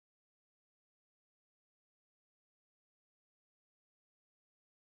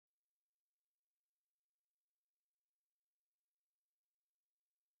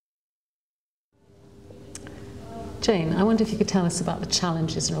Jane, I wonder if you could tell us about the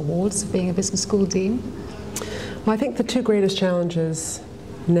challenges and rewards of being a business school dean? Well, I think the two greatest challenges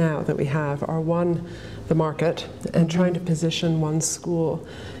now that we have are, one, the market, and trying to position one school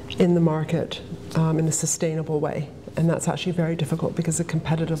in the market in a sustainable way. And that's actually very difficult because the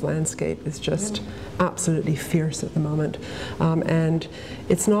competitive landscape is just absolutely fierce at the moment. And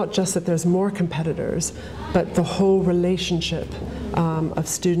it's not just that there's more competitors, but the whole relationship of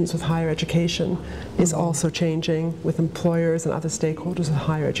students with higher education is also changing, with employers and other stakeholders with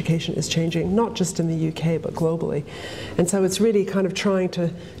higher education is changing, not just in the UK but globally. And so it's really kind of trying to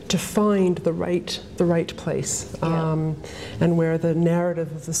find the right place and where the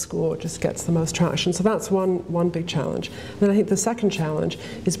narrative of the school just gets the most traction. So that's one big challenge. And then I think the second challenge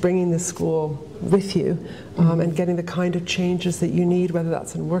is bringing the school with you and getting the kind of changes that you need, whether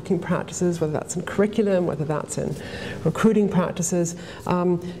that's in working practices, whether that's in curriculum, whether that's in recruiting practices,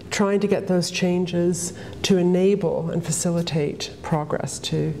 trying to get those changes to enable and facilitate progress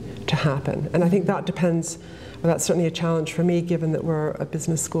to happen. And I think that depends. Well, that's certainly a challenge for me, given that we're a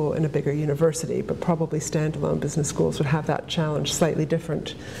business school in a bigger university, but probably standalone business schools would have that challenge slightly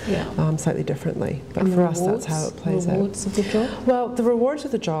differently. But for us, that's how it plays out. Rewards of the job? Well, the rewards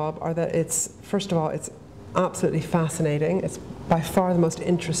of the job are that it's, first of all, it's absolutely fascinating. It's by far the most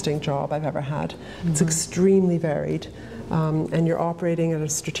interesting job I've ever had. It's extremely varied. And you're operating at a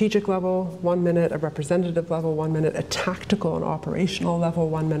strategic level 1 minute, a representative level 1 minute, a tactical and operational level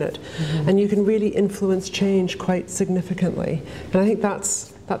 1 minute. And you can really influence change quite significantly. And I think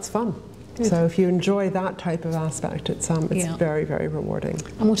that's fun. So if you enjoy that type of aspect, it's very, very rewarding.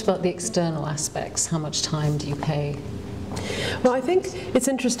 And what about the external aspects? How much time do you pay? Well, I think it's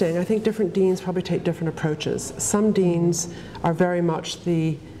interesting. I think different deans probably take different approaches. Some deans are very much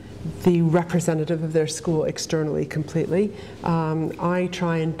the representative of their school externally completely. I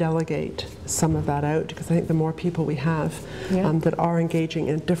try and delegate some of that out because I think the more people we have that are engaging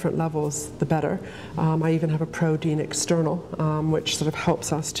in different levels, the better. I even have a pro-dean external, which sort of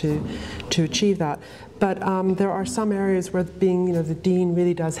helps us to achieve that. But there are some areas where being, the dean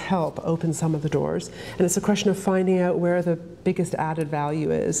really does help open some of the doors. And it's a question of finding out where the biggest added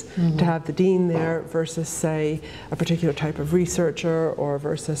value is to have the dean there versus, say, a particular type of researcher or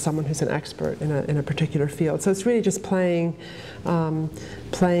versus someone who's an expert in a particular field. So it's really just playing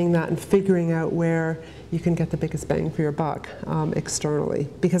that and figuring out where you can get the biggest bang for your buck externally,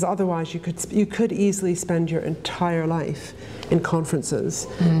 because otherwise you could easily spend your entire life in conferences,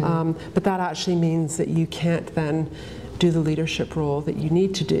 but that actually means that you can't then do the leadership role that you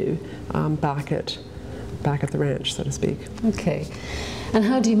need to do back at the ranch, so to speak. Okay. And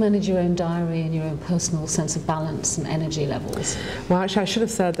how do you manage your own diary and your own personal sense of balance and energy levels? Well, actually, I should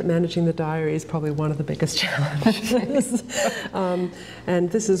have said that managing the diary is probably one of the biggest challenges. And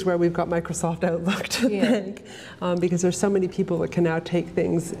this is where we've got Microsoft Outlook to thank, because there's so many people that can now take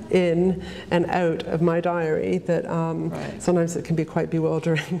things in and out of my diary that sometimes it can be quite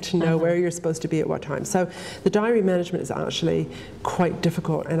bewildering to know where you're supposed to be at what time. So the diary management is actually quite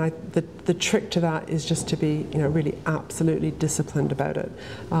difficult, and the trick to that is just to be really absolutely disciplined about it.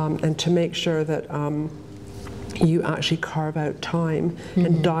 And to make sure that you actually carve out time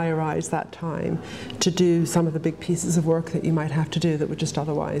and diarize that time to do some of the big pieces of work that you might have to do that would just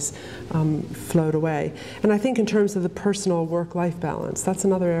otherwise float away. And I think in terms of the personal work-life balance, that's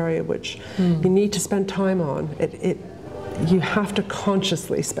another area which you need to spend time on. You have to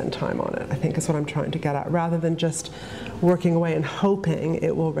consciously spend time on it, I think is what I'm trying to get at, rather than just working away and hoping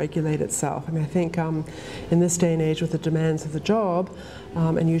it will regulate itself. I mean, I think in this day and age with the demands of the job,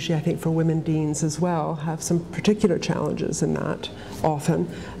 and usually I think for women deans as well, have some particular challenges in that often.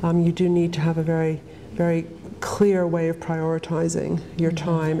 You do need to have a very, very clear way of prioritizing your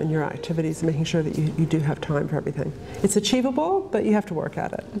time and your activities and making sure that you do have time for everything. It's achievable, but you have to work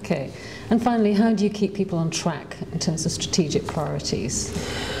at it. Okay. And finally, how do you keep people on track in terms of strategic priorities?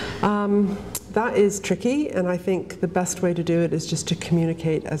 That is tricky, and I think the best way to do it is just to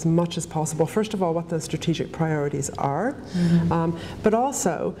communicate as much as possible. First of all, what those strategic priorities are, but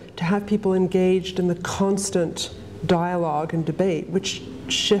also to have people engaged in the constant dialogue and debate, which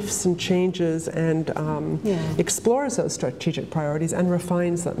shifts and changes and explores those strategic priorities and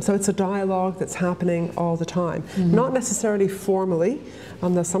refines them. So it's a dialogue that's happening all the time, not necessarily formally,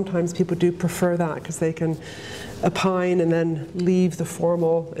 though sometimes people do prefer that because they can opine and then leave the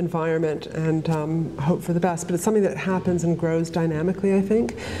formal environment and hope for the best. But it's something that happens and grows dynamically, I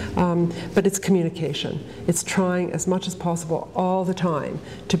think. But it's communication. It's trying as much as possible all the time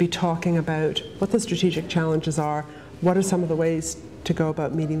to be talking about what the strategic challenges are, what are some of the ways to go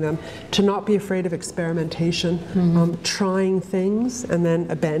about meeting them, to not be afraid of experimentation, trying things and then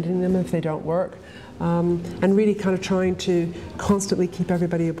abandoning them if they don't work, and really kind of trying to constantly keep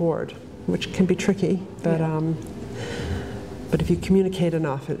everybody aboard, which can be tricky, but if you communicate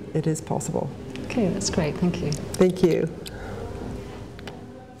enough, it is possible. Okay, that's great. Thank you. Thank you.